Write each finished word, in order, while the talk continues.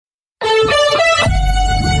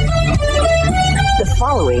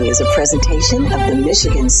following is a presentation of the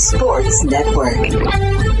Michigan Sports Network.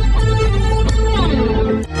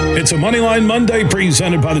 It's a Moneyline Monday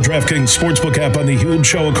presented by the DraftKings Sportsbook app on the Huge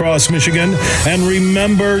Show across Michigan. And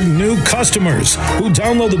remember, new customers who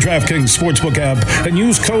download the DraftKings Sportsbook app and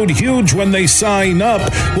use code HUGE when they sign up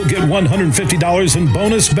will get $150 in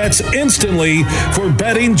bonus bets instantly for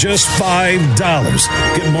betting just $5.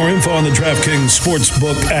 Get more info on the DraftKings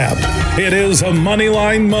Sportsbook app. It is a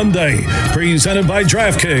Moneyline Monday presented by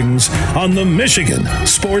DraftKings on the Michigan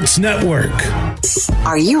Sports Network.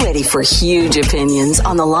 Are you ready for huge opinions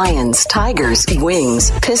on the Lions, Tigers, Wings,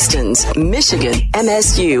 Pistons, Michigan,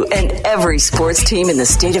 MSU, and every sports team in the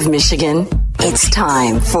state of Michigan? It's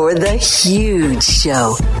time for The Huge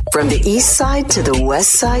Show. From the east side to the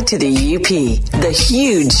west side to the UP, The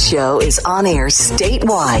Huge Show is on air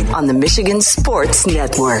statewide on the Michigan Sports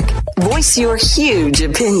Network. Voice your huge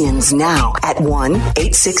opinions now at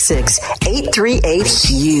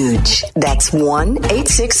 1-866-838-HUGE. That's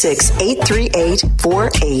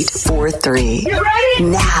 1-866-838-4843. You ready?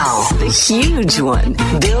 Now, the huge one,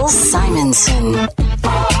 Bill Simonson.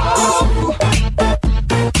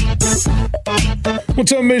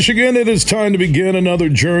 What's up, Michigan? It is time to begin another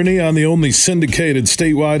journey on the only syndicated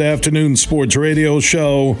statewide afternoon sports radio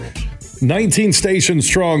show. 19 stations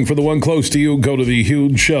strong. For the one close to you, go to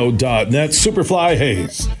thehugeshow.net. Superfly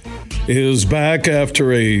Hayes is back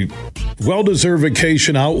after a well-deserved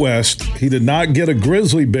vacation out west. He did not get a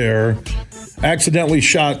grizzly bear, accidentally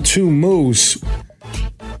shot 2 moose,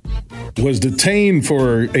 was detained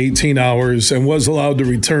for 18 hours, and was allowed to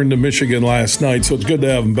return to Michigan last night, so it's good to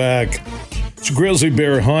have him back. It's a grizzly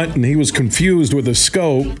bear hunt, and he was confused with a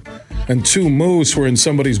scope, and 2 moose were in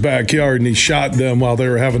somebody's backyard, and he shot them while they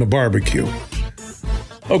were having a barbecue.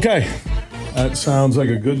 Okay, that sounds like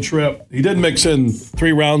a good trip. He did mix in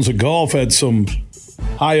 3 rounds of golf at some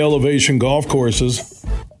high-elevation golf courses.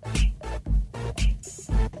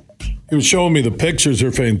 He was showing me the pictures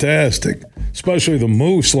are fantastic, especially the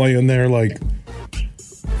moose laying there like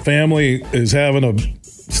family is having a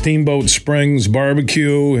Steamboat Springs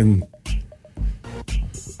barbecue, and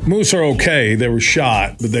moose are okay. They were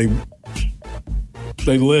shot, but they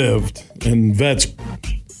lived, and vets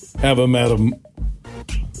have them at a.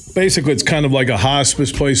 Basically, it's kind of like a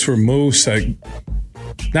hospice place for moose. Not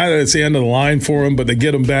that it's the end of the line for them, but they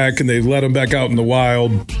get them back and they let them back out in the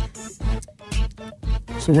wild.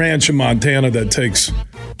 It's a ranch in Montana that takes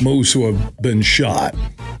moose who have been shot.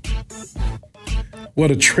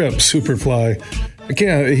 What a trip, Superfly.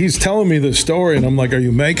 He's telling me this story, and I'm like, are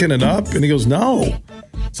you making it up? And he goes, no.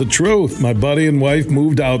 It's the truth. My buddy and wife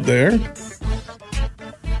moved out there.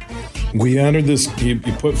 We entered this. You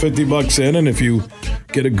put $50 in, and if you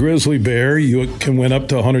get a grizzly bear, you can win up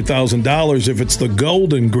to $100,000 if it's the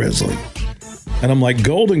golden grizzly. And I'm like,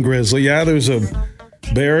 golden grizzly? Yeah, there's a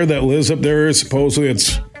bear that lives up there. Supposedly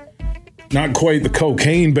it's not quite the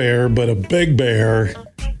cocaine bear, but a big bear.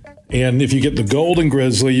 And if you get the golden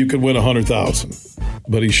grizzly, you could win $100,000.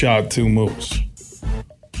 But he shot 2 moose.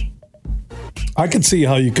 I could see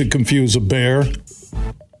how you could confuse a bear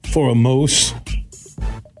for a moose.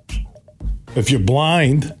 If you're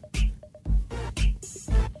blind.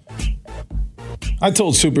 I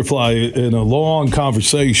told Superfly in a long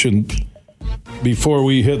conversation before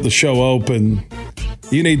we hit the show open,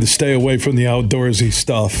 you need to stay away from the outdoorsy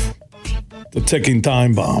stuff. The ticking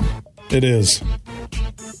time bomb. It is.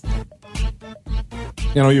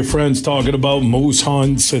 You know, your friends talking about moose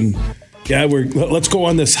hunts and let's go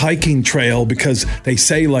on this hiking trail because they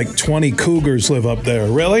say like 20 cougars live up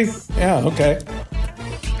there. Really? Yeah, okay.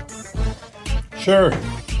 Sure.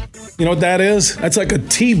 You know what that is? That's like a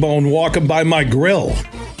T-bone walking by my grill.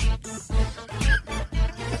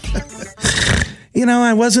 You know,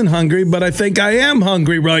 I wasn't hungry, but I think I am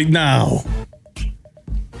hungry right now.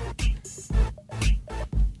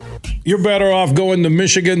 You're better off going to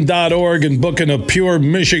Michigan.org and booking a pure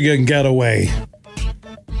Michigan getaway.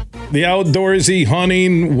 The outdoorsy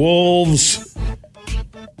hunting, wolves.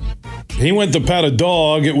 He went to pet a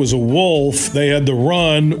dog. It was a wolf. They had to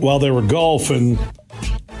run while they were golfing.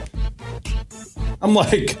 I'm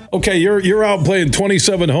like, okay, you're out playing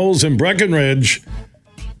 27 holes in Breckenridge,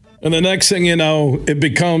 and the next thing you know, it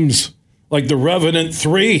becomes like the Revenant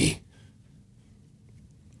 3.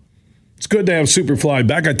 It's good to have Superfly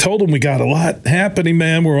back. I told him we got a lot happening,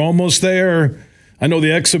 man. We're almost there. I know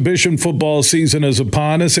the exhibition football season is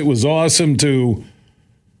upon us. It was awesome to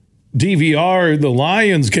DVR the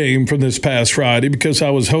Lions game from this past Friday because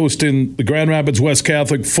I was hosting the Grand Rapids West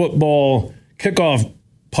Catholic football kickoff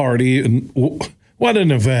party. And what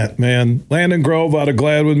an event, man. Landon Grove out of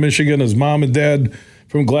Gladwin, Michigan. His mom and dad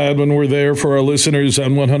from Gladwin were there for our listeners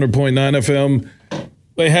on 100.9 FM.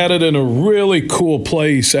 They had it in a really cool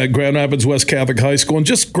place at Grand Rapids West Catholic High School, and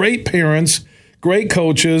just great parents, great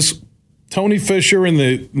coaches, Tony Fisher and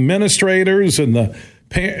the administrators and the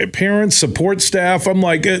parents, support staff. I'm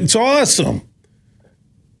like, it's awesome.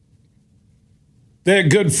 They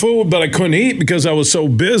had good food, but I couldn't eat because I was so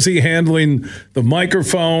busy handling the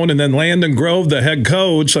microphone. And then Landon Grove, the head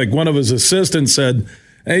coach, like one of his assistants said,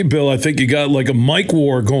 hey, Bill, I think you got like a mic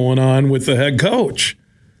war going on with the head coach.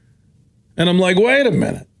 And I'm like, wait a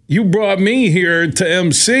minute. You brought me here to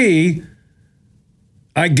MC.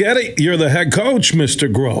 I get it. You're the head coach,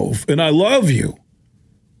 Mr. Grove, and I love you.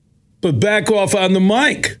 But back off on the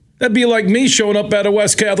mic. That'd be like me showing up at a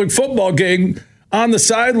West Catholic football game on the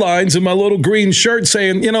sidelines in my little green shirt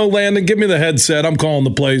saying, Landon, give me the headset. I'm calling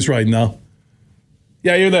the plays right now.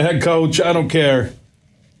 Yeah, you're the head coach. I don't care.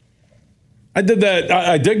 I did that.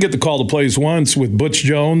 I did get to call the plays once with Butch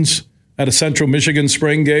Jones at a Central Michigan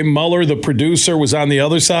spring game. Muller, the producer, was on the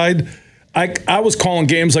other side. I was calling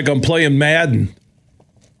games like I'm playing Madden.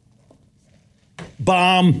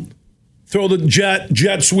 Bomb. Throw the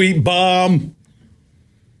jet sweep bomb.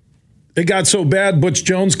 It got so bad, Butch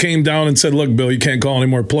Jones came down and said, look, Bill, you can't call any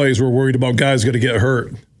more plays. We're worried about guys going to get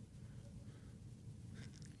hurt.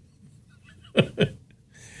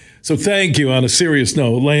 So thank you on a serious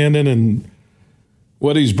note, Landon, and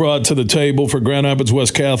what he's brought to the table for Grand Rapids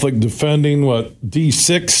West Catholic, defending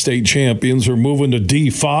D6 state champions are moving to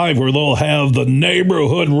D5, where they'll have the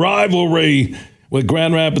neighborhood rivalry with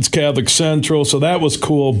Grand Rapids Catholic Central. So that was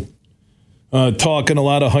cool. Talking a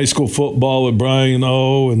lot of high school football with Brian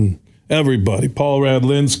O. and everybody, Paul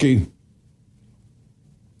Radlinski.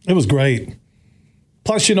 It was great.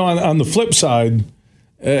 Plus, on the flip side,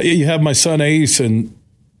 you have my son Ace and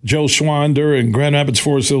Joe Schwander and Grand Rapids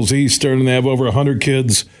Forest Hills Eastern, and they have over 100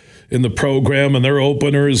 kids in the program, and their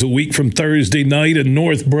opener is a week from Thursday night in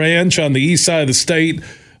North Branch on the east side of the state,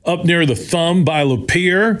 up near the Thumb by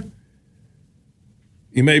Lapeer.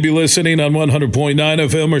 You may be listening on 100.9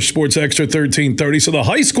 FM or Sports Extra 1330. So the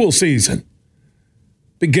high school season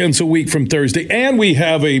begins a week from Thursday, and we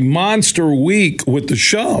have a monster week with the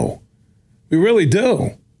show. We really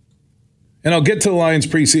do. And I'll get to the Lions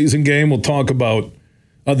preseason game. We'll talk about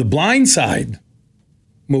the Blind Side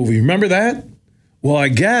movie. Remember that? Well, I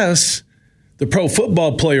guess the pro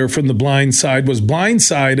football player from The Blind Side was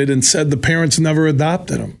blindsided and said the parents never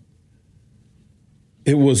adopted him.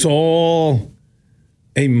 It was all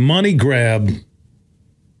a money grab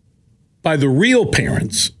by the real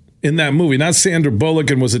parents in that movie, not Sandra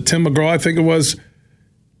Bullock, and was it Tim McGraw, I think it was,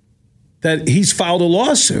 that he's filed a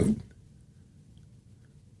lawsuit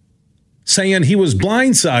saying he was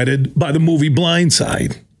blindsided by the movie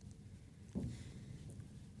Blindside.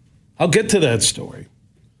 I'll get to that story.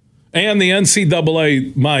 And the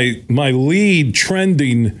NCAA, my lead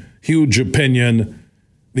trending huge opinion,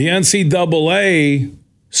 the NCAA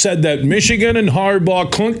said that Michigan and Harbaugh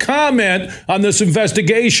couldn't comment on this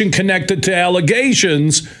investigation connected to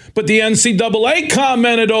allegations, but the NCAA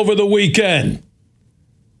commented over the weekend.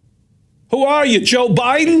 Who are you, Joe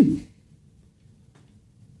Biden?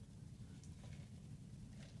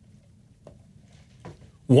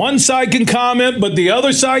 One side can comment, but the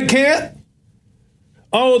other side can't?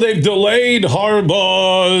 Oh, they've delayed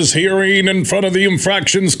Harbaugh's hearing in front of the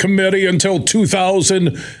infractions committee until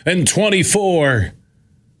 2024.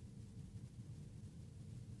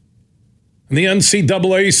 And the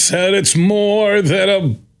NCAA said it's more than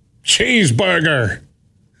a cheeseburger.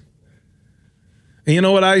 And you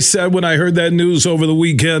know what I said when I heard that news over the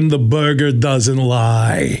weekend? The burger doesn't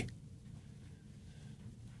lie.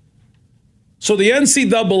 So the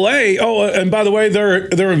NCAA, and by the way,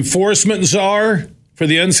 their enforcement czar for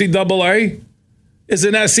the NCAA is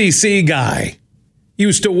an SEC guy.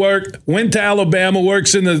 Went to Alabama,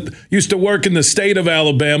 used to work in the state of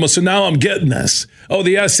Alabama, so now I'm getting this. Oh,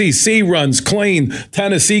 the SEC runs clean.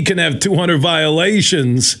 Tennessee can have 200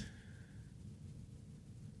 violations.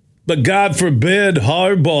 But God forbid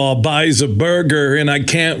Harbaugh buys a burger, and I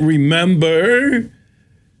can't remember.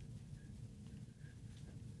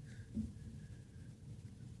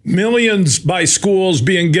 Millions by schools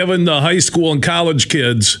being given to high school and college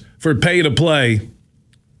kids for pay to play.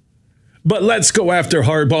 But let's go after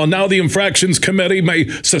Harbaugh. Now the infractions committee may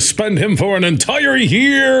suspend him for an entire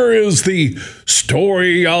year is the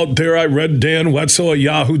story out there. I read Dan Wetzel at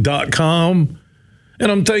yahoo.com.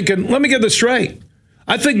 And I'm thinking, let me get this straight.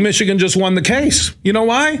 I think Michigan just won the case. You know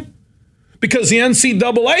why? Because the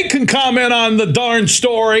NCAA can comment on the darn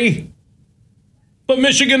story, but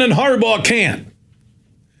Michigan and Harbaugh can't.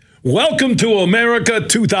 Welcome to America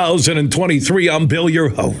 2023. I'm Bill, your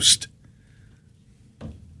host.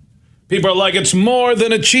 People are like, it's more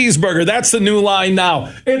than a cheeseburger. That's the new line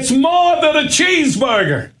now. It's more than a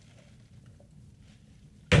cheeseburger.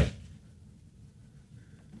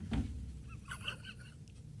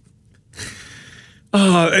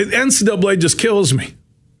 NCAA just kills me.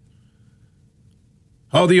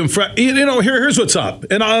 Oh, here's what's up.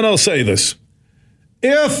 And I'll say this.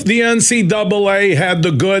 If the NCAA had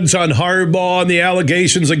the goods on Harbaugh and the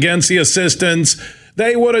allegations against the assistants,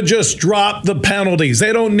 they would have just dropped the penalties.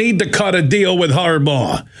 They don't need to cut a deal with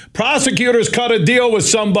Harbaugh. Prosecutors cut a deal with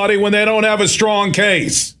somebody when they don't have a strong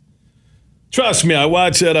case. Trust me, I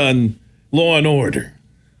watch it on Law and Order.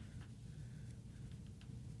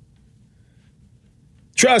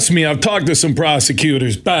 Trust me, I've talked to some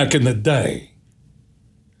prosecutors back in the day.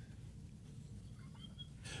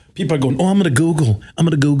 People are going, I'm going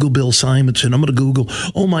to Google Bill Simonson. I'm going to Google,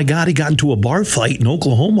 oh my God, he got into a bar fight in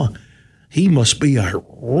Oklahoma. He must be a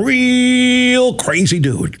real crazy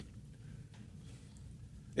dude.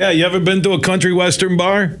 Yeah, you ever been to a country western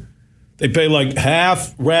bar? They play like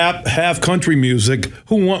half rap, half country music.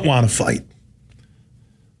 Who won't want to fight?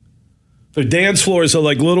 The dance floors are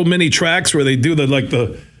like little mini tracks where they do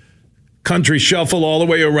the country shuffle all the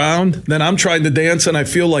way around. Then I'm trying to dance and I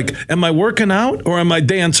feel like, am I working out or am I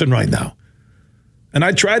dancing right now? And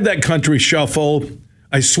I tried that country shuffle.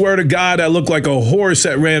 I swear to God, I look like a horse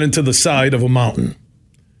that ran into the side of a mountain.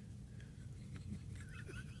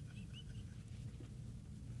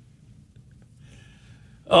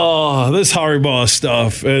 Oh, this Harbaugh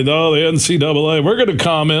stuff. And the NCAA, we're going to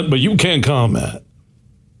comment, but you can't comment.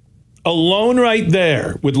 Alone right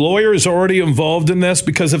there, with lawyers already involved in this,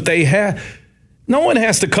 because if they no one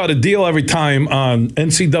has to cut a deal every time on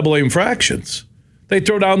NCAA infractions. They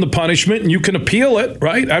throw down the punishment and you can appeal it,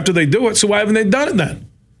 right, after they do it. So why haven't they done it then?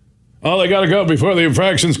 Oh, they got to go before the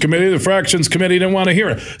infractions committee. The infractions committee didn't want to hear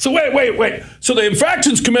it. So wait. So the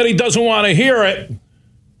infractions committee doesn't want to hear it.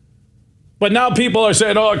 But now people are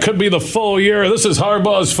saying, it could be the full year. This is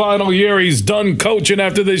Harbaugh's final year. He's done coaching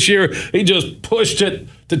after this year. He just pushed it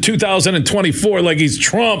to 2024 like he's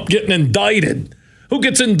Trump getting indicted. Who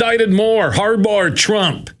gets indicted more, Harbaugh or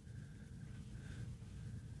Trump?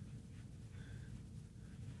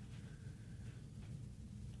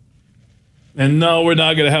 And no, we're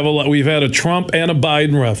not going to have a lot. We've had a Trump and a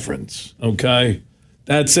Biden reference, okay?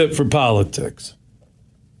 That's it for politics.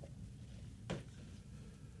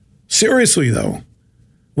 Seriously, though,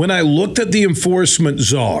 when I looked at the enforcement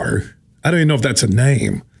czar, I don't even know if that's a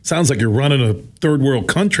name. Sounds like you're running a third world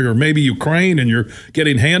country or maybe Ukraine and you're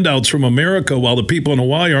getting handouts from America while the people in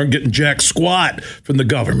Hawaii aren't getting jack squat from the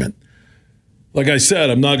government. Like I said,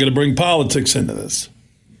 I'm not going to bring politics into this.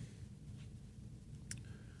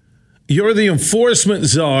 You're the enforcement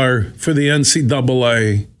czar for the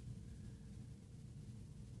NCAA.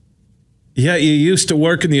 Yeah, you used to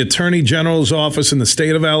work in the Attorney General's office in the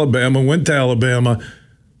state of Alabama, went to Alabama.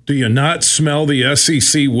 Do you not smell the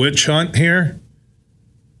SEC witch hunt here?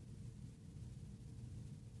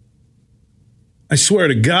 I swear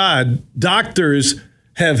to God, doctors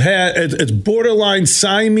have had, it's borderline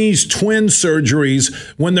Siamese twin surgeries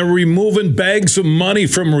when they're removing bags of money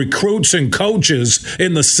from recruits and coaches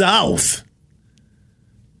in the South.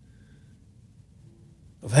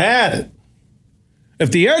 I've had it.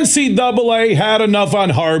 If the NCAA had enough on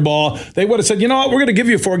Harbaugh, they would have said, you know what, we're going to give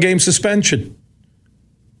you a 4-game suspension.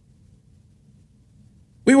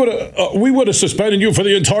 We would have suspended you for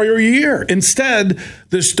the entire year. Instead,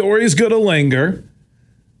 the story is going to linger.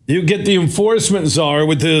 You get the enforcement czar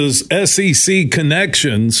with his SEC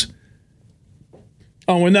connections.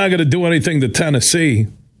 Oh, we're not going to do anything to Tennessee.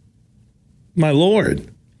 My Lord.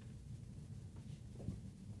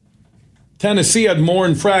 Tennessee had more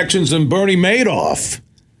infractions than Bernie Madoff.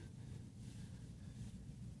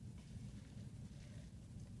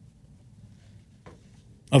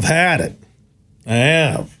 I've had it. I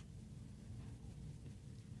have.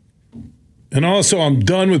 And also, I'm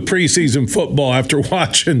done with preseason football after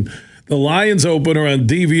watching the Lions opener on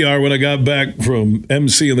DVR when I got back from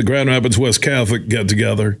MC and the Grand Rapids West Catholic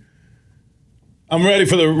get-together. I'm ready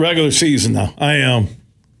for the regular season now. I am.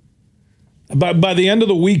 By the end of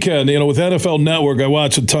the weekend, with NFL Network, I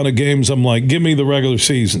watch a ton of games. I'm like, give me the regular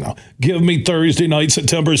season now. Give me Thursday night,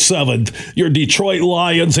 September 7th. Your Detroit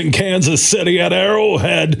Lions in Kansas City at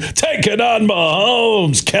Arrowhead taking on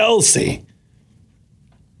Mahomes, Kelsey.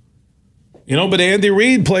 But Andy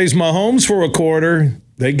Reid plays Mahomes for a quarter.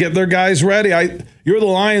 They get their guys ready. You're the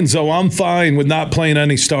Lions, though. I'm fine with not playing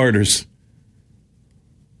any starters.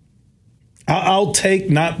 I'll take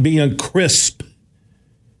not being crisp,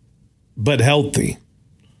 but healthy.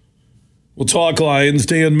 We'll talk Lions.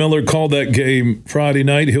 Dan Miller called that game Friday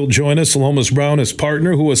night. He'll join us. Lomas Brown, his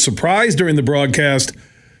partner, who was surprised during the broadcast.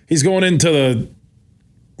 He's going into the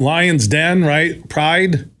Lions Den, right?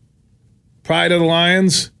 Pride of the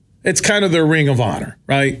Lions. It's kind of their ring of honor,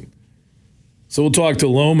 right? So we'll talk to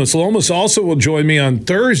Lomas. Lomas also will join me on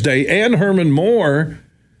Thursday, and Herman Moore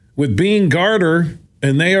with Bean Garter,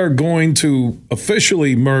 and they are going to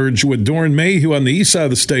officially merge with Doeren Mayhew on the east side of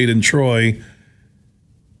the state in Troy.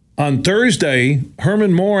 On Thursday,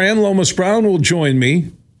 Herman Moore and Lomas Brown will join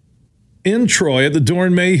me in Troy at the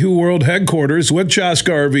Doeren Mayhew World Headquarters with Josh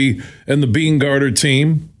Garvey and the Bean Garter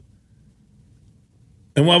team.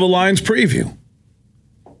 And we'll have a Lions preview.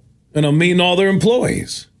 And I'm meeting all their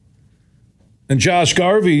employees. And Josh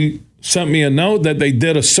Garvey sent me a note that they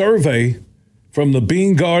did a survey from the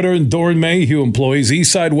Bean Garter and Doeren Mayhew employees,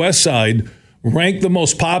 east side, west side, ranked the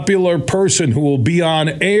most popular person who will be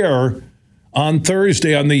on air on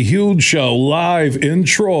Thursday on the Huge Show live in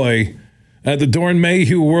Troy at the Doeren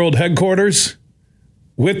Mayhew World Headquarters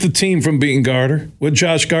with the team from Bean Garter, with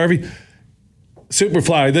Josh Garvey.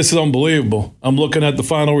 Superfly, this is unbelievable. I'm looking at the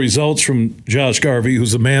final results from Josh Garvey,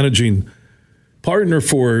 who's the managing partner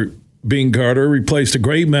for Bean Garter, replaced a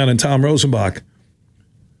great man in Tom Rosenbach.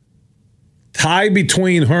 Tie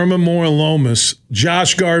between Herman Moore and Lomas,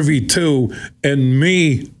 Josh Garvey 2, and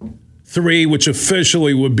me 3, which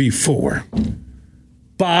officially would be 4.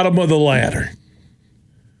 Bottom of the ladder.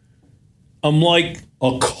 I'm like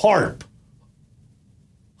a carp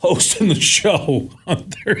hosting the show on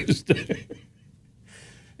Thursday.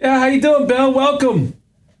 Yeah, how you doing, Bill? Welcome.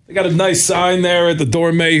 They got a nice sign there at the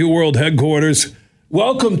Doeren Mayhew World Headquarters.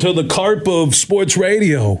 Welcome to the carp of sports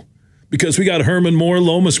radio, because we got Herman Moore,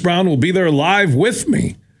 Lomas Brown will be there live with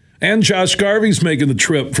me. And Josh Garvey's making the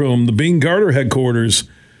trip from the Bean Garter headquarters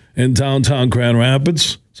in downtown Grand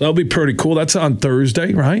Rapids. So that'll be pretty cool. That's on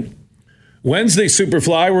Thursday, right? Wednesday,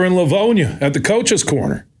 Superfly, we're in Livonia at the Coach's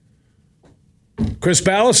Corner. Chris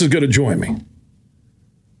Ballas is going to join me.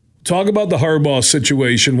 Talk about the Harbaugh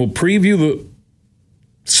situation. We'll preview the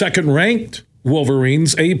second-ranked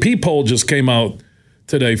Wolverines. AP poll just came out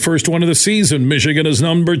today. First one of the season. Michigan is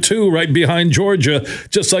number 2, right behind Georgia,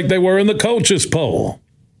 just like they were in the coaches poll.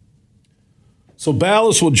 So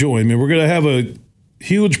Ballas will join me. We're going to have a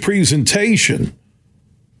huge presentation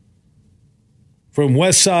from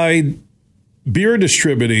Westside Beer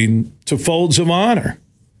Distributing to Folds of Honor.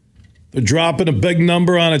 They're dropping a big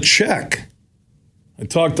number on a check. I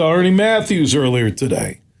talked to Arnie Matthews earlier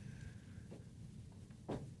today.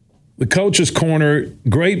 The Coach's Corner,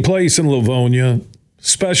 great place in Livonia.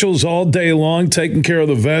 Specials all day long, taking care of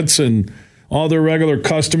the vets and all their regular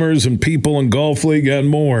customers and people in Golf League and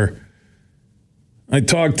more. I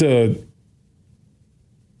talked to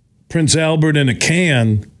Prince Albert in a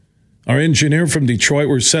can. Our engineer from Detroit.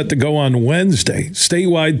 We're set to go on Wednesday,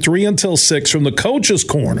 statewide 3 until 6 from the Coach's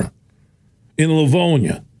Corner in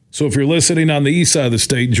Livonia. So if you're listening on the east side of the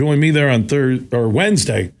state, join me there on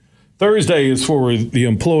Wednesday. Thursday is for the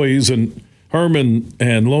employees, and Herman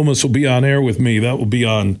and Lomas will be on air with me. That will be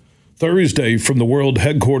on Thursday from the world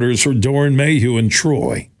headquarters for Doeren Mayhew in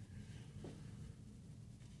Troy.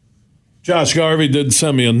 Josh Garvey did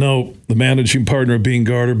send me a note, the managing partner of Bean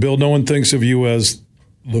Garter. Bill, no one thinks of you as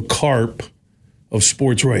the carp of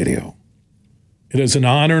sports radio. It is an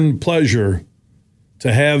honor and pleasure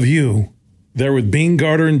to have you there with Bean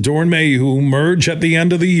Garter and Doeren Mayhew, who merge at the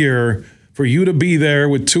end of the year, for you to be there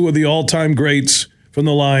with 2 of the all-time greats from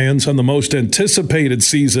the Lions on the most anticipated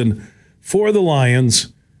season for the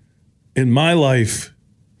Lions in my life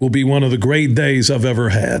will be one of the great days I've ever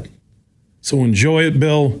had. So enjoy it,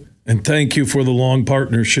 Bill, and thank you for the long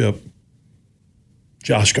partnership.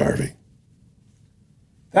 Josh Garvey.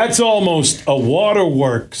 That's almost a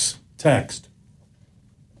Waterworks text.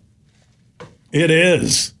 It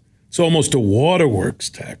is. It's almost a Waterworks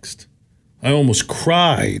text. I almost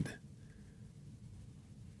cried.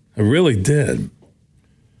 I really did.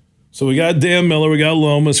 So we got Dan Miller, we got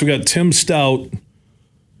Lomas, we got Tim Stout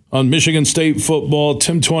on Michigan State football.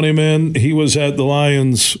 Tim Twentyman, he was at the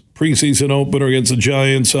Lions preseason opener against the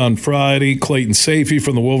Giants on Friday. Clayton Safey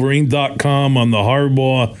from the Wolverine.com on the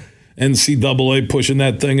Harbaugh NCAA, pushing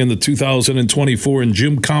that thing into 2024. And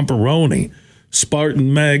Jim Comparoni,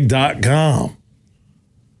 SpartanMag.com.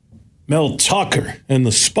 Mel Tucker and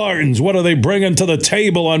the Spartans, what are they bringing to the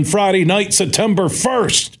table on Friday night, September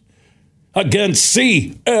 1st against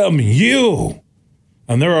CMU?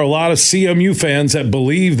 And there are a lot of CMU fans that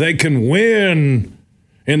believe they can win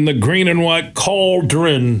in the green and white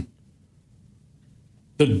cauldron,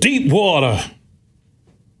 the deep water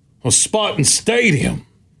of Spartan Stadium.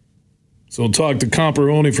 So we'll talk to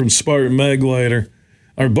Comparoni from Spartan Mag later.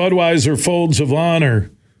 Our Budweiser Folds of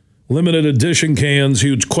Honor limited edition cans.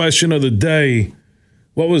 Huge question of the day.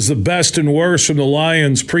 What was the best and worst from the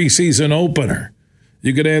Lions preseason opener?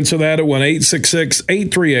 You could answer that at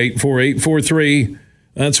 1-866-838-4843.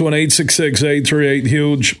 That's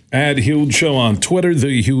 1-866-838-HUGE. At Huge Show on Twitter,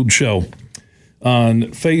 The Huge Show. On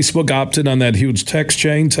Facebook, opt in on that huge text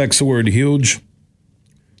chain. Text the word HUGE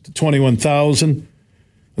to 21,000.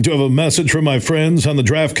 I do have a message from my friends on the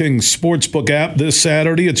DraftKings Sportsbook app this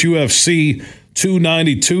Saturday. It's UFC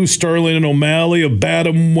 292, Sterling and O'Malley, a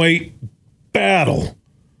bantamweight battle.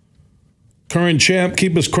 Current champ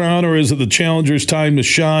keep his crown, or is it the challenger's time to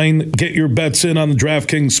shine? Get your bets in on the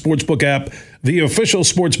DraftKings Sportsbook app, the official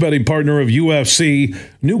sports betting partner of UFC.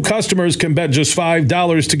 New customers can bet just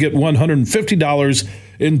 $5 to get $150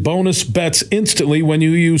 in bonus bets instantly when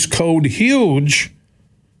you use code HUGE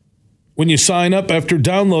when you sign up after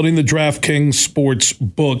downloading the DraftKings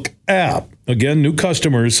Sportsbook app. Again, new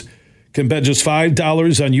customers can bet just $5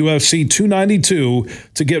 on UFC 292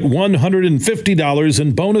 to get $150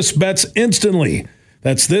 in bonus bets instantly.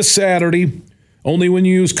 That's this Saturday, only when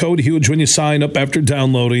you use code HUGE when you sign up after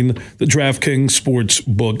downloading the DraftKings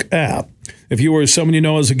Sportsbook app. If you or someone you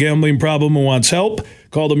know has a gambling problem and wants help,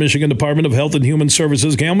 call the Michigan Department of Health and Human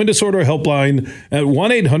Services Gambling Disorder Helpline at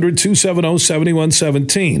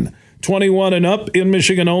 1-800-270-7117. 21 and up in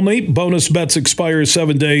Michigan only. Bonus bets expire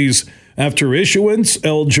 7 days after issuance.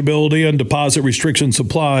 Eligibility and deposit restrictions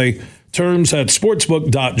apply. Terms at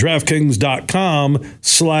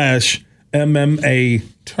sportsbook.draftkings.com/MMA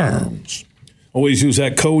terms. Always use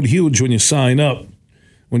that code HUGE when you sign up,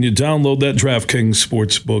 when you download that DraftKings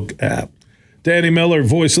Sportsbook app. Danny Miller,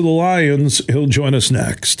 voice of the Lions. He'll join us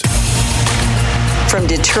next. From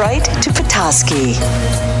Detroit to Petoskey,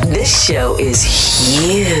 this show is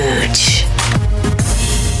huge.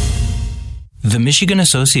 The Michigan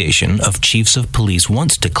Association of Chiefs of Police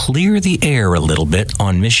wants to clear the air a little bit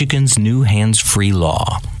on Michigan's new hands-free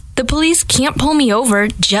law. The police can't pull me over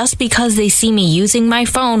just because they see me using my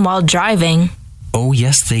phone while driving. Oh,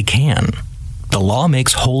 yes, they can. The law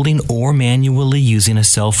makes holding or manually using a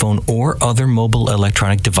cell phone or other mobile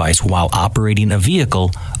electronic device while operating a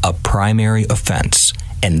vehicle a primary offense.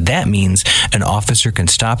 And that means an officer can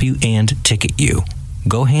stop you and ticket you.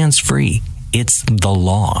 Go hands-free. It's the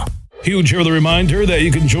law. Huge here, the reminder that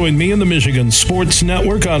you can join me and the Michigan Sports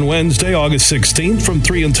Network on Wednesday, August 16th from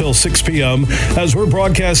 3 until 6 p.m. as we're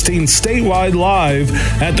broadcasting statewide live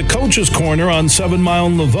at the Coach's Corner on 7 Mile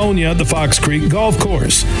in Livonia at the Fox Creek Golf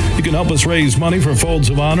Course. You can help us raise money for Folds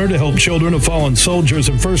of Honor to help children of fallen soldiers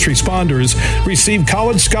and first responders receive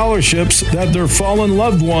college scholarships that their fallen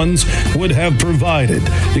loved ones would have provided.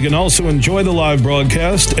 You can also enjoy the live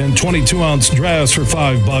broadcast and 22-ounce drafts for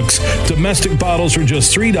 $5. Domestic bottles are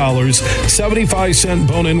just $3. 75-cent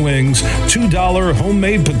bone-in wings, $2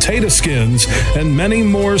 homemade potato skins, and many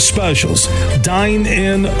more specials. Dine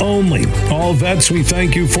in only. All vets, we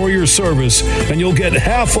thank you for your service, and you'll get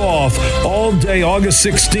half off all day August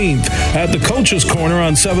 16th at the Coach's Corner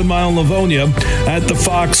on 7 Mile in Livonia at the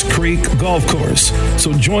Fox Creek Golf Course.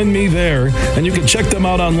 So join me there, and you can check them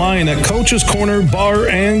out online at Coach's Corner Bar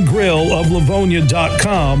and Grill of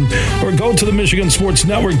Livonia.com or go to the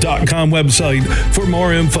MichiganSportsNetwork.com website for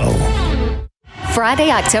more info.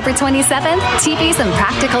 Friday, October 27th, TVs and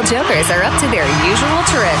Practical Jokers are up to their usual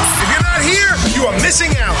tricks. If you're not here, you are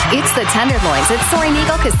missing out. It's the Tenderloins at Soaring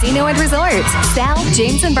Eagle Casino and Resort. Sal,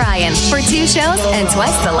 James, and Brian for 2 shows and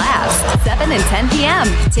twice the laughs. 7 and 10 p.m.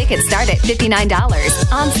 Tickets start at $59.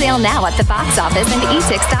 On sale now at the box office and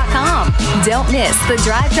etix.com. Don't miss the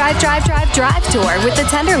Drive Tour with the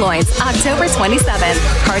Tenderloins, October 27th.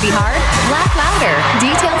 Party hard, laugh louder.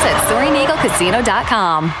 Details at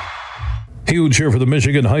SoaringEagleCasino.com. Huge here for the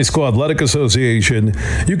Michigan High School Athletic Association.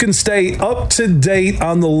 You can stay up to date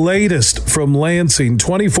on the latest from Lansing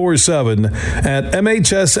 24/7 at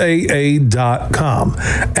MHSAA.com,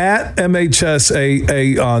 at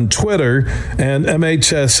MHSAA on Twitter, and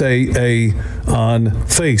MHSAA on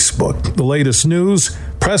Facebook. The latest news,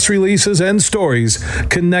 press releases, and stories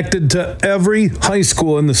connected to every high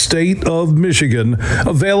school in the state of Michigan,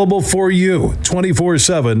 available for you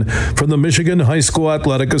 24/7 from the Michigan High School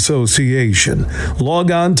Athletic Association.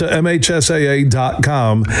 Log on to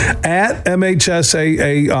MHSAA.com, at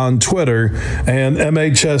MHSAA on Twitter, and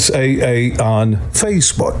MHSAA on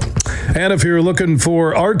Facebook. And if you're looking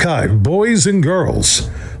for archive boys and girls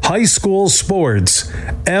high school sports,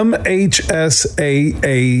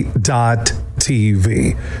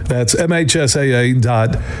 MHSAA.TV. That's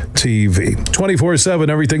MHSAA.TV. 24/7,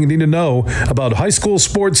 everything you need to know about high school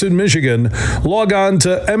sports in Michigan. Log on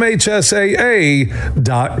to MHSAA.com.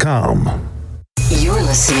 You're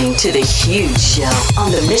listening to The Huge Show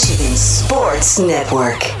on the Michigan Sports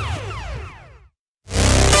Network.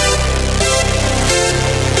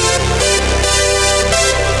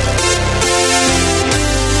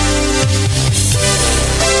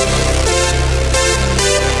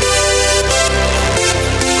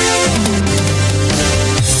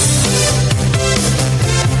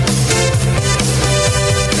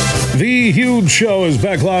 The Huge Show is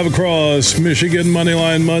back live across Michigan.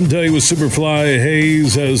 Moneyline Monday with Superfly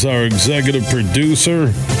Hayes as our executive producer.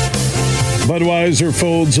 Budweiser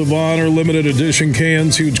Folds of Honor limited edition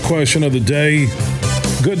cans. Huge question of the day.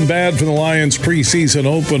 Good and bad for the Lions preseason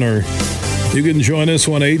opener. You can join us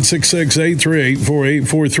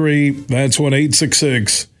 1-866-838-4843. That's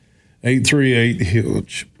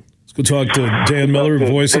 1-866-838-HUGE. Let's go talk to Dan Miller,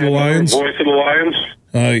 voice of the Lions.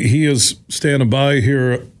 He is standing by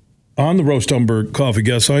here on the Roast Umber Coffee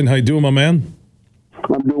Guest Line. How you doing, my man?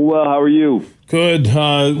 I'm doing well. How are you? Good.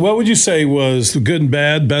 What would you say was the good and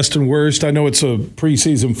bad, best and worst? I know it's a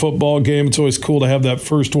preseason football game. It's always cool to have that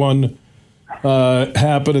first one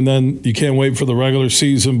happen, and then you can't wait for the regular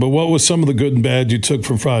season. But what was some of the good and bad you took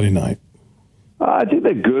from Friday night? I think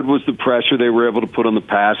the good was the pressure they were able to put on the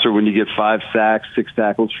passer when you get 5 sacks, 6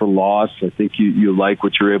 tackles for loss. I think you like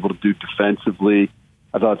what you're able to do defensively.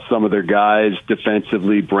 I thought some of their guys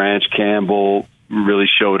defensively, Branch, Campbell, really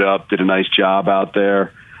showed up, did a nice job out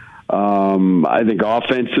there. I think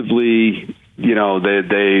offensively, they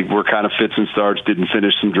were kind of fits and starts, didn't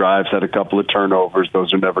finish some drives, had a couple of turnovers.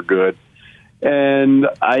 Those are never good. And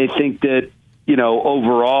I think that,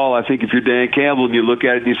 overall, I think if you're Dan Campbell and you look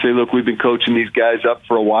at it and you say, look, we've been coaching these guys up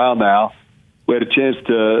for a while now. We had a chance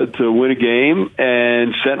to win a game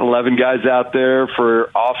and sent 11 guys out there for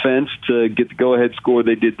offense to get the go-ahead score.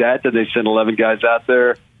 They did that. Then they sent 11 guys out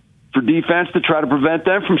there for defense to try to prevent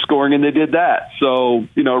them from scoring, and they did that. So,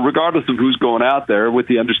 regardless of who's going out there, with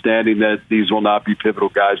the understanding that these will not be pivotal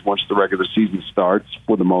guys once the regular season starts,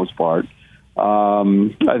 for the most part,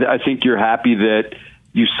 I think you're happy that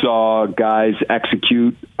you saw guys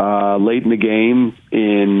execute late in the game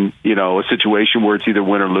in, a situation where it's either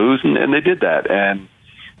win or lose, and they did that. And,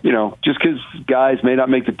 just because guys may not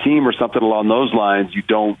make the team or something along those lines, you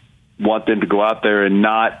don't want them to go out there and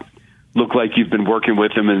not look like you've been working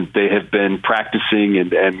with them and they have been practicing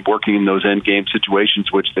and working in those end game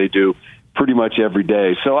situations, which they do pretty much every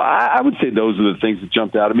day. So I would say those are the things that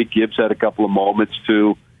jumped out at me. Gibbs had a couple of moments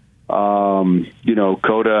too.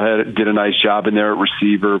 Coda did a nice job in there at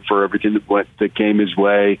receiver for everything that came his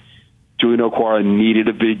way. Julian Okwara needed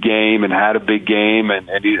a big game and had a big game, and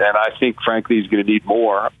I think, frankly, he's going to need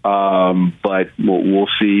more. But we'll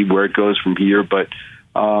see where it goes from here. But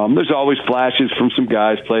there's always flashes from some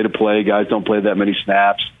guys, play to play. Guys don't play that many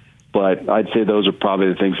snaps. But I'd say those are probably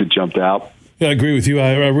the things that jumped out. Yeah, I agree with you.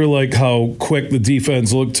 I really like how quick the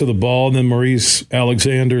defense looked to the ball, and then Maurice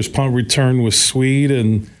Alexander's punt return was sweet,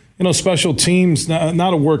 and special teams,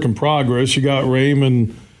 not a work in progress. You got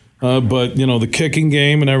Raymond, but, the kicking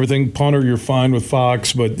game and everything, punter, you're fine with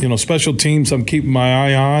Fox. But, special teams, I'm keeping my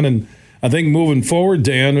eye on. And I think moving forward,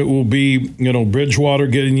 Dan, it will be, Bridgewater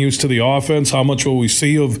getting used to the offense. How much will we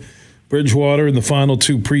see of Bridgewater in the final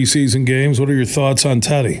 2 preseason games? What are your thoughts on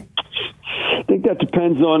Teddy? I think that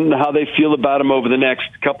depends on how they feel about him over the next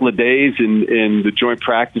couple of days in the joint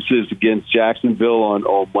practices against Jacksonville on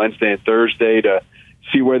Wednesday and Thursday to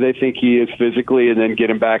see where they think he is physically, and then get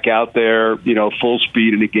him back out there, full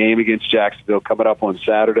speed in a game against Jacksonville coming up on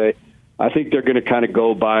Saturday. I think they're going to kind of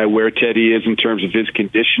go by where Teddy is in terms of his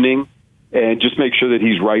conditioning and just make sure that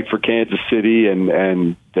he's right for Kansas City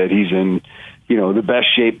and that he's in, the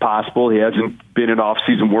best shape possible. He hasn't been in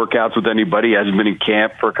off-season workouts with anybody. He hasn't been in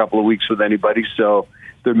camp for a couple of weeks with anybody. So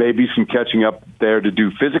there may be some catching up there to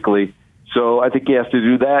do physically. So I think he has to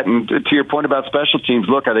do that. And to your point about special teams,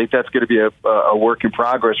 look, I think that's going to be a work in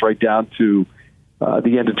progress right down to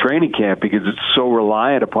the end of training camp, because it's so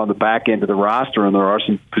reliant upon the back end of the roster, and there are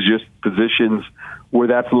some positions where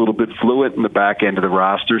that's a little bit fluid in the back end of the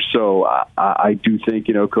roster. So I do think,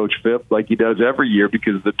 Coach Phipp, like he does every year,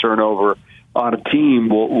 because of the turnover on a team,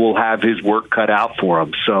 will have his work cut out for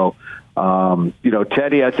him. So,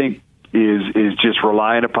 Teddy, I think, is just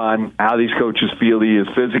relying upon how these coaches feel he is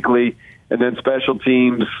physically. And then special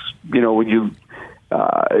teams, when you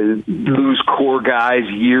lose core guys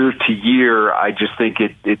year to year, I just think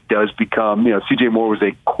it does become, C.J. Moore was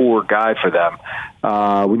a core guy for them.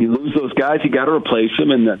 When you lose those guys, you got to replace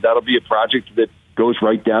them, and that'll be a project that goes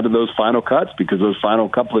right down to those final cuts, because those final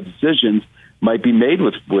couple of decisions might be made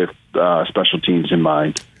with special teams in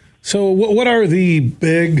mind. So what are the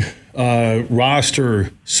big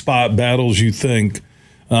roster spot battles you think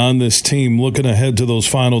on this team looking ahead to those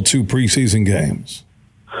final 2 preseason games?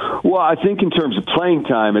 Well, I think in terms of playing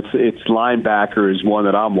time, it's linebacker is one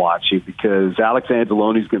that I'm watching because Alex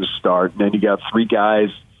Anzalone's going to start, and then you got 3 guys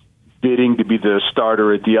bidding to be the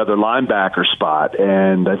starter at the other linebacker spot.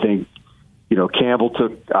 And I think, Campbell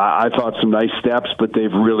took, I thought, some nice steps, but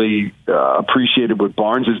they've really appreciated what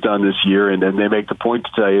Barnes has done this year, and they make the point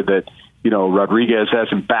to tell you that, Rodriguez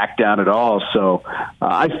hasn't backed down at all. So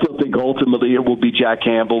I still think ultimately it will be Jack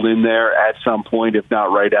Campbell in there at some point, if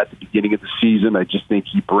not right at the beginning of the season. I just think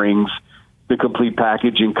he brings the complete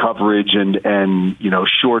package in coverage and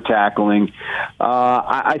short tackling.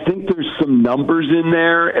 I think there's some numbers in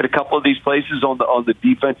there at a couple of these places on the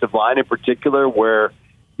defensive line in particular where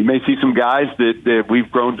you may see some guys that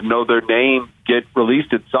we've grown to know their name get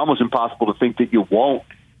released. It's almost impossible to think that you won't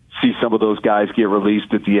see some of those guys get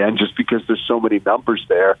released at the end just because there's so many numbers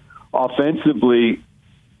there. Offensively,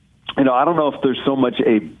 I don't know if there's so much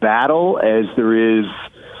a battle as there is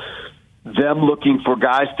them looking for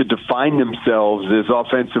guys to define themselves as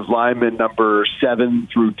offensive linemen number 7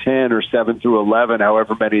 through 10 or 7 through 11,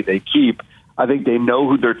 however many they keep. I think they know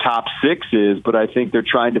who their top 6 is, but I think they're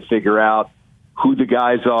trying to figure out who the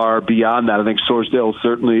guys are beyond that. I think Sorsdale will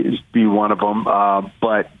certainly be one of them,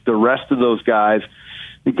 but the rest of those guys,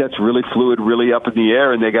 I think that's really fluid, really up in the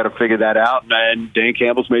air, and they got to figure that out. And Dan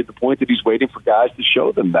Campbell's made the point that he's waiting for guys to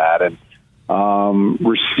show them that. And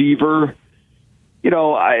receiver,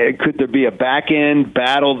 could there be a back-end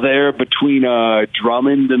battle there between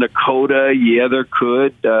Drummond and Akota? Yeah, there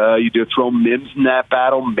could. You do throw Mims in that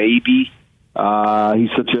battle? Maybe.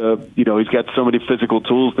 He's such a, he's got so many physical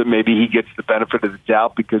tools that maybe he gets the benefit of the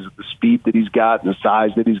doubt because of the speed that he's got and the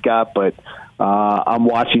size that he's got. But I'm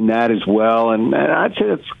watching that as well. And I'd say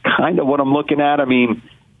that's kind of what I'm looking at. I mean,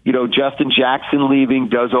 Justin Jackson leaving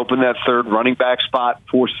does open that third running back spot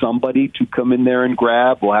for somebody to come in there and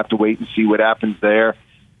grab. We'll have to wait and see what happens there.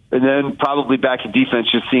 And then probably back to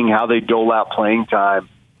defense, just seeing how they dole out playing time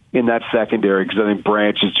in that secondary, because I think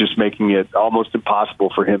Branch is just making it almost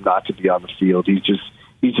impossible for him not to be on the field. He's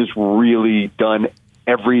just really done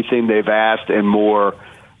everything they've asked and more,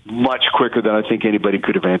 much quicker than I think anybody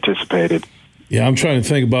could have anticipated. Yeah, I'm trying to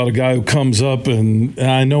think about a guy who comes up, and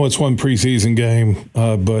I know it's one preseason game,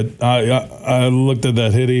 but I looked at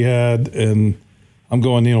that hit he had, and I'm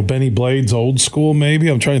going, Benny Blades, old school maybe.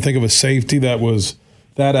 I'm trying to think of a safety that was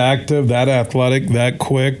that active, that athletic, that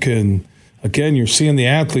quick. And, again, you're seeing the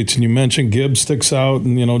athletes, and you mentioned Gibbs sticks out,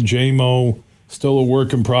 and, J-Mo, still a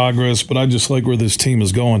work in progress, but I just like where this team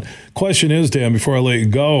is going. Question is, Dan, before I let you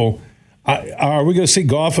go, are we going to see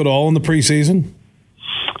Goff at all in the preseason?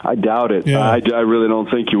 I doubt it. Yeah. I really don't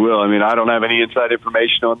think you will. I mean, I don't have any inside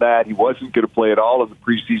information on that. He wasn't going to play at all in the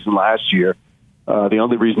preseason last year. The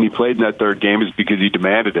only reason he played in that third game is because he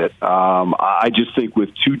demanded it. I just think with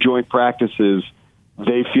 2 joint practices,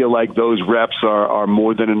 they feel like those reps are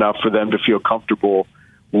more than enough for them to feel comfortable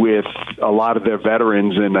with a lot of their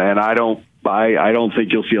veterans. And I don't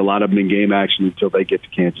think you'll see a lot of them in game action until they get to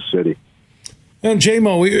Kansas City. And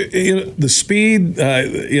J-Mo, the speed,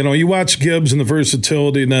 you watch Gibbs and the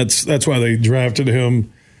versatility, and that's why they drafted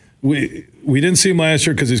him. We didn't see him last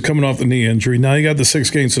year because he's coming off the knee injury. Now you got the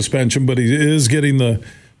 6-game suspension, but he is getting the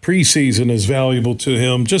preseason is valuable to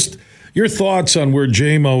him. Just your thoughts on where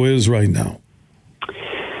J-Mo is right now.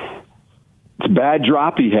 It's a bad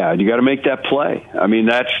drop he had. You got to make that play. I mean,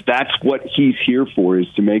 that's what he's here for,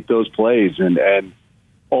 is to make those plays. And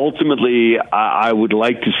ultimately, I would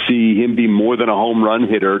like to see him be more than a home run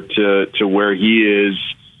hitter to where he is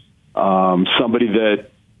somebody that,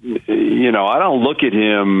 I don't look at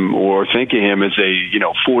him or think of him as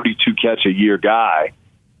a, 42 catch a year guy.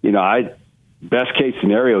 Best case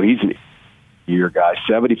scenario, he's a year guy,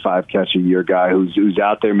 75 catch a year guy who's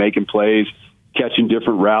out there making plays, catching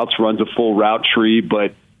different routes, runs a full route tree.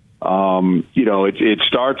 But, it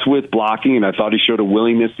starts with blocking, and I thought he showed a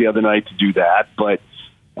willingness the other night to do that. But,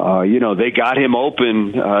 they got him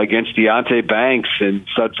open against Deonte Banks, and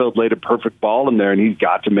Sudfeld laid a perfect ball in there, and he's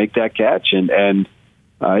got to make that catch. And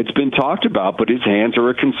it's been talked about, but his hands are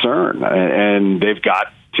a concern, and they've got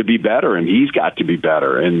to be better, and he's got to be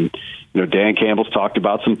better. And, Dan Campbell's talked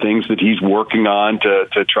about some things that he's working on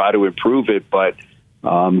to try to improve it, but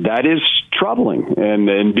that is troubling.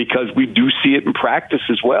 And because we do see it in practice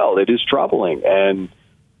as well, it is troubling. And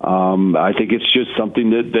I think it's just something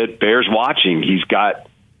that bears watching. He's got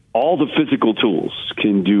all the physical tools,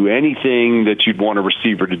 can do anything that you'd want a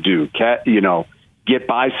receiver to do. Get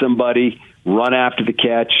by somebody, run after the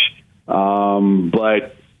catch.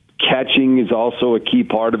 But catching is also a key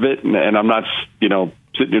part of it. And I'm not,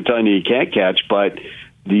 sitting there telling you can't catch, but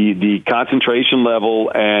the concentration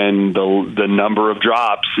level and the number of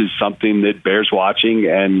drops is something that bears watching,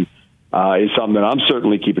 and is something that I'm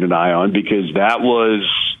certainly keeping an eye on, because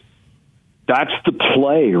that's the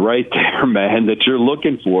play right there, man, that you're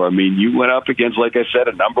looking for. I mean, you went up against, like I said,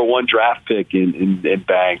 a number 1 draft pick in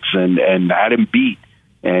Banks and had him beat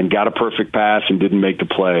and got a perfect pass and didn't make the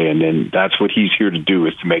play. And then that's what he's here to do,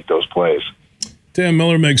 is to make those plays. Dan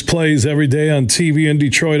Miller makes plays every day on TV in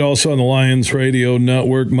Detroit, also on the Lions Radio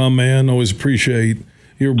Network. My man, always appreciate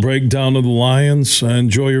your breakdown of the Lions.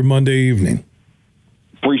 Enjoy your Monday evening.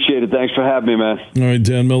 Appreciate it. Thanks for having me, man. All right,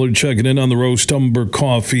 Dan Miller checking in on the Roast Umber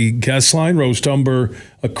Coffee guest line. Roast Umber,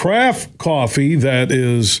 a craft coffee that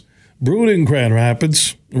is brewed in Grand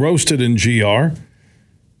Rapids, roasted in GR.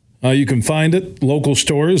 You can find it. Local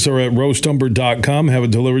stores are at roastumber.com. Have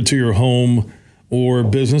it delivered to your home or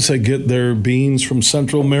business. They get their beans from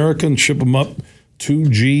Central America and ship them up to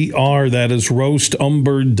GR. That is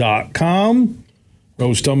roastumber.com.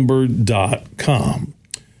 Roastumber.com.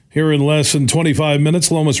 Here in less than 25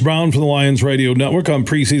 minutes, Lomas Brown from the Lions Radio Network on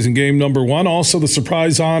preseason game number 1. Also the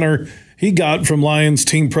surprise honor he got from Lions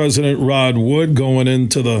team president Rod Wood going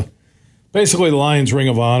into basically the Lions Ring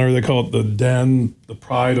of Honor. They call it the Den, the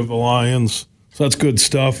pride of the Lions. So that's good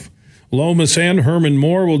stuff. Lomas and Herman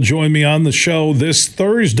Moore will join me on the show this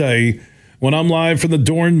Thursday when I'm live from the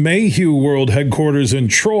Dorn Mayhew World Headquarters in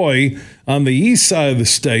Troy on the east side of the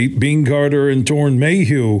state. Bean Garter and Dorn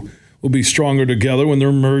Mayhew will be stronger together when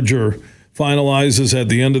their merger finalizes at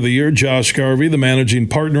the end of the year. Josh Garvey, the managing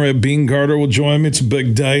partner at Bean Garter, will join me. It's a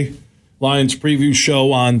big day. Lions preview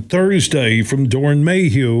show on Thursday from Dorn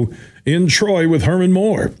Mayhew in Troy with Herman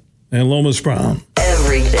Moore and Lomas Brown.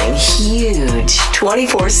 Everything huge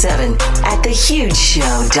 24/7 at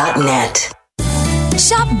thehugeshow.net.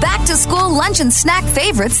 Shop back-to-school lunch and snack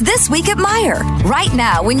favorites this week at Meijer. Right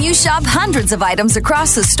now, when you shop hundreds of items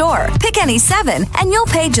across the store, pick any 7, and you'll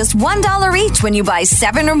pay just $1 each when you buy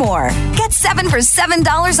 7 or more. Get 7 for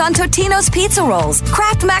 $7 on Totino's Pizza Rolls,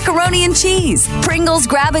 Kraft Macaroni and Cheese, Pringles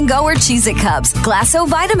Grab-and-Go or Cheez-It Cups, Glasso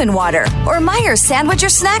Vitamin Water, or Meijer Sandwich or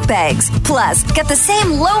Snack Bags. Plus, get the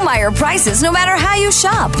same low Meijer prices no matter how you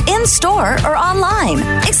shop, in-store or online.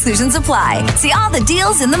 Exclusions apply. See all the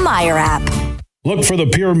deals in the Meijer app. Look for the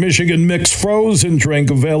Pure Michigan Mix Frozen Drink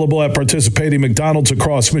available at participating McDonald's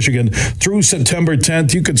across Michigan through September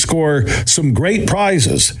 10th. You could score some great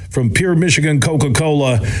prizes from Pure Michigan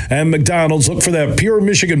Coca-Cola and McDonald's. Look for that Pure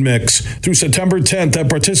Michigan Mix through September 10th at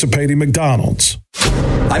participating McDonald's.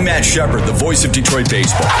 I'm Matt Shepard, the voice of Detroit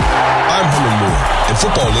baseball. I'm Herman Moore, and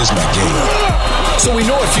football is my game. So we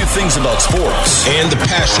know a few things about sports. And the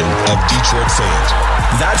passion of Detroit fans.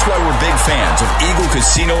 That's why we're big fans of Eagle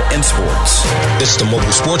Casino and Sports. It's the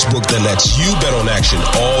mobile sports book that lets you bet on action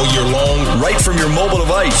all year long. Right from your mobile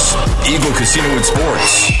device. Eagle Casino and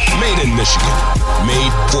Sports. Made in Michigan.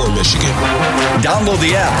 Made for Michigan. Download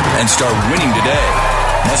the app and start winning today.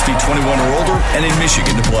 Must be 21 or older and in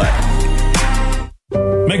Michigan to play.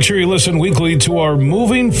 Make sure you listen weekly to our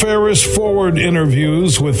Moving Ferris Forward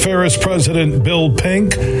interviews with Ferris President Bill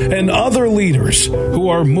Pink and other leaders who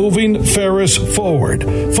are moving Ferris forward.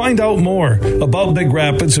 Find out more about Big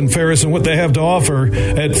Rapids and Ferris and what they have to offer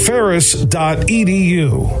at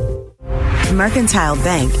ferris.edu. Mercantile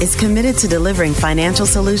Bank is committed to delivering financial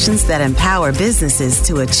solutions that empower businesses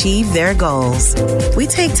to achieve their goals. We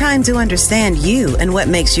take time to understand you and what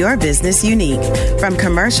makes your business unique. From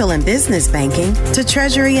commercial and business banking to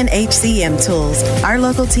treasury and HCM tools, our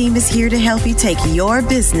local team is here to help you take your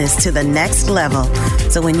business to the next level.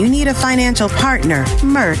 So when you need a financial partner,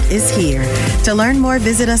 Merc is here. To learn more,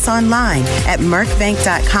 visit us online at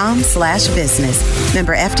mercbank.com/business.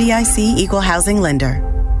 Member FDIC, Equal Housing Lender.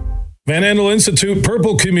 Van Andel Institute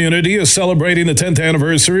Purple Community is celebrating the 10th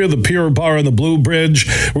anniversary of the Pure Bar on the Blue Bridge,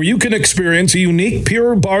 where you can experience a unique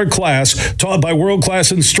Pure Bar class taught by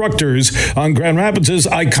world-class instructors on Grand Rapids'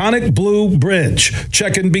 iconic Blue Bridge.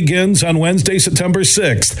 Check-in begins on Wednesday, September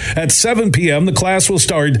 6th at 7 p.m. The class will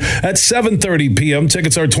start at 7:30 p.m.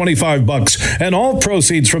 Tickets are $25, and all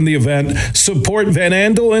proceeds from the event support Van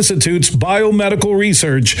Andel Institute's biomedical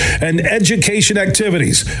research and education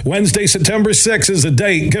activities. Wednesday, September 6th is the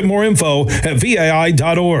date. Get more info at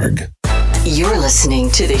vai.org. You're listening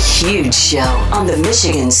to The Huge Show on the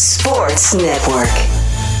Michigan Sports Network.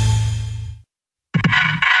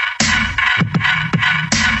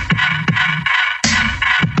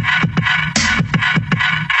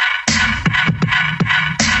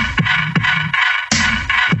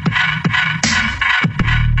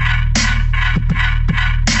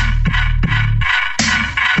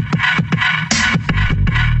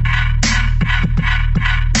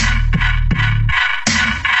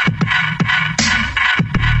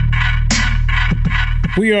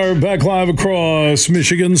 We are back live across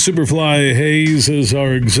Michigan. Superfly Hayes is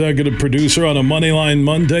our executive producer on a Moneyline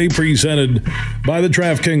Monday presented by the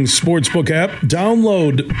DraftKings Sportsbook app.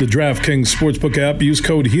 Download the DraftKings Sportsbook app. Use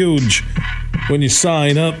code HUGE when you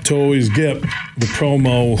sign up to always get the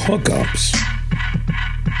promo hookups.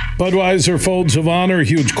 Budweiser Folds of Honor,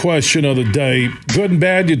 huge question of the day. Good and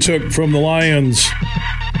bad you took from the Lions'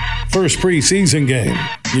 first preseason game.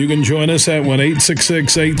 You can join us at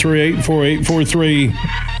 1-866-838-4843.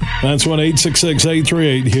 That's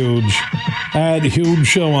 1-866-838-HUGE. At Huge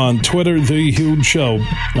Show on Twitter, The Huge Show.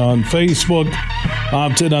 On Facebook,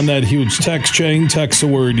 opted on that huge text chain. Text the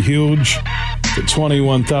word HUGE to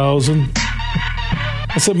 21,000.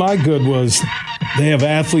 I said my good was they have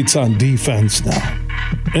athletes on defense now.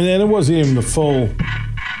 And then it wasn't even the full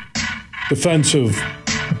defensive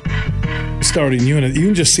starting unit. You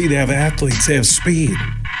can just see they have athletes. They have speed.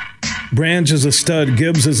 Branch is a stud.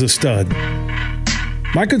 Gibbs is a stud.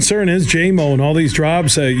 My concern is J-Mo and all these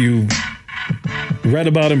drops that you read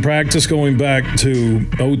about in practice going back to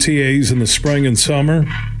OTAs in the spring and summer.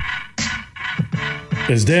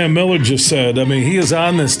 As Dan Miller just said, I mean, he is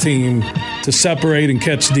on this team to separate and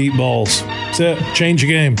catch deep balls. That's it. Change the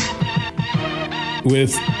game.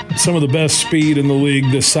 With some of the best speed in the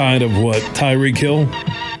league this side of what? Tyreek Hill?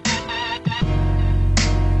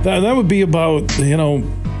 That would be about,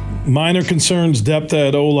 minor concerns, depth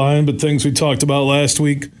at O-line, but things we talked about last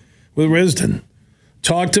week with Risdon.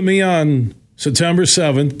 Talk to me on September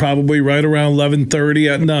 7th, probably right around 11:30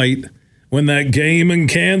 at night, when that game in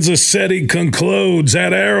Kansas City concludes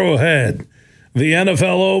at Arrowhead. The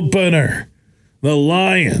NFL opener. The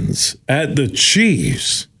Lions at the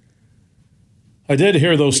Chiefs. I did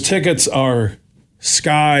hear those tickets are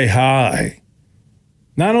sky high.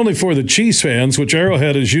 Not only for the Chiefs fans, which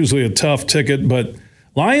Arrowhead is usually a tough ticket, but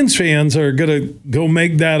Lions fans are going to go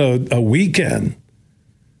make that a weekend.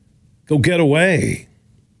 Go get away.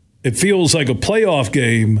 It feels like a playoff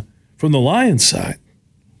game from the Lions side.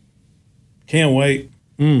 Can't wait.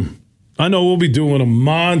 I know we'll be doing a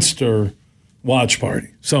monster watch party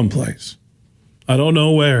someplace. I don't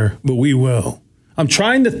know where, but we will. I'm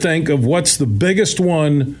trying to think of what's the biggest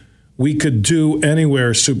one we could do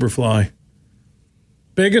anywhere, Superfly.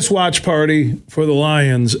 Biggest watch party for the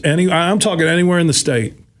Lions. I'm talking anywhere in the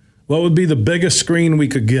state. What would be the biggest screen we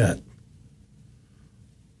could get?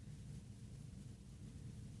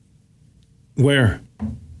 Where?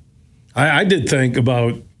 I did think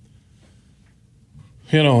about,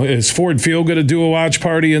 is Ford Field going to do a watch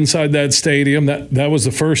party inside that stadium? That was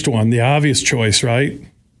the first one, the obvious choice, right?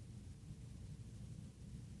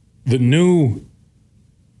 The new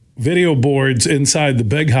video boards inside the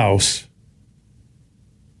big house.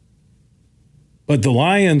 But the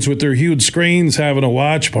Lions with their huge screens having a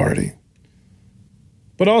watch party.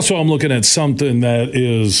 But also I'm looking at something that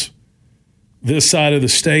is this side of the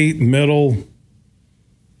state, middle,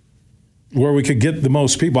 where we could get the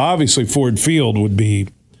most people. Obviously Ford Field would be.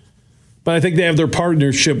 But I think they have their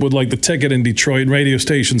partnership with like the ticket in Detroit, and radio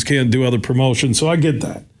stations can't do other promotions. So I get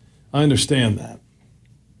that. I understand that.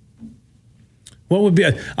 What would be?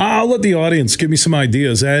 I'll let the audience give me some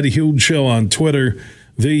ideas. Add a Huge Show on Twitter,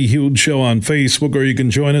 The Huge Show on Facebook, or you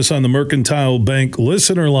can join us on the Mercantile Bank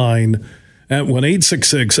listener line at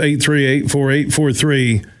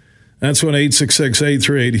 1-866-838-4843. That's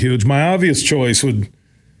 1-866-838-HUGE. My obvious choice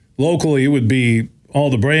locally would be all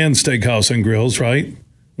the Brand Steakhouse and Grills, right?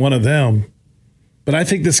 One of them. But I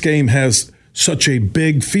think this game has such a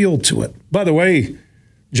big feel to it. By the way,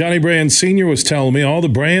 Johnny Brand Sr. was telling me all the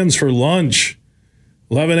Brands for lunch,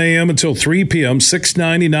 11 a.m. until 3 p.m.,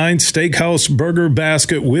 $6.99 steakhouse burger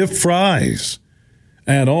basket with fries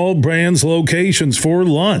at all Brands locations for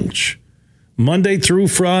lunch. Monday through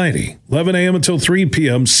Friday, 11 a.m. until 3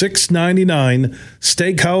 p.m., $6.99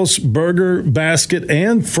 steakhouse burger basket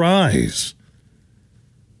and fries.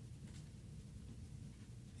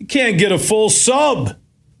 You can't get a full sub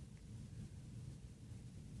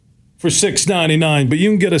for $6.99, but you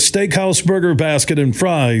can get a steakhouse burger basket and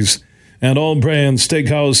fries at all Brands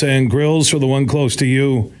Steakhouse and Grills. For the one close to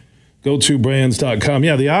you, go to brands.com.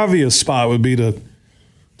 Yeah, the obvious spot would be to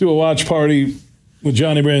do a watch party with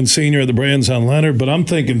Johnny Brand Sr. at the Brands on Leonard, but I'm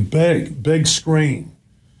thinking big screen,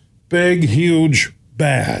 big, huge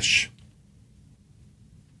bash.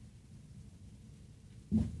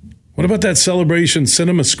 What about that Celebration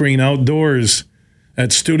Cinema screen outdoors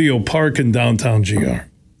at Studio Park in downtown GR?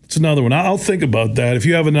 It's another one. I'll think about that. If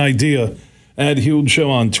you have an idea, add Huge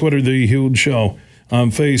Show on Twitter, The Huge Show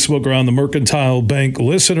on Facebook, or on the Mercantile Bank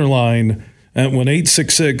listener line at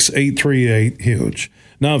 1-866-838-HUGE.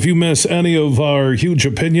 Now, if you miss any of our Huge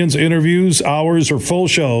Opinions, interviews, hours, or full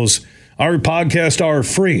shows, Our podcasts are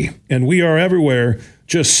free, and we are everywhere.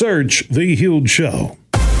 Just search The Huge Show.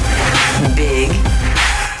 Big,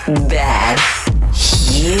 bad,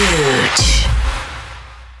 huge.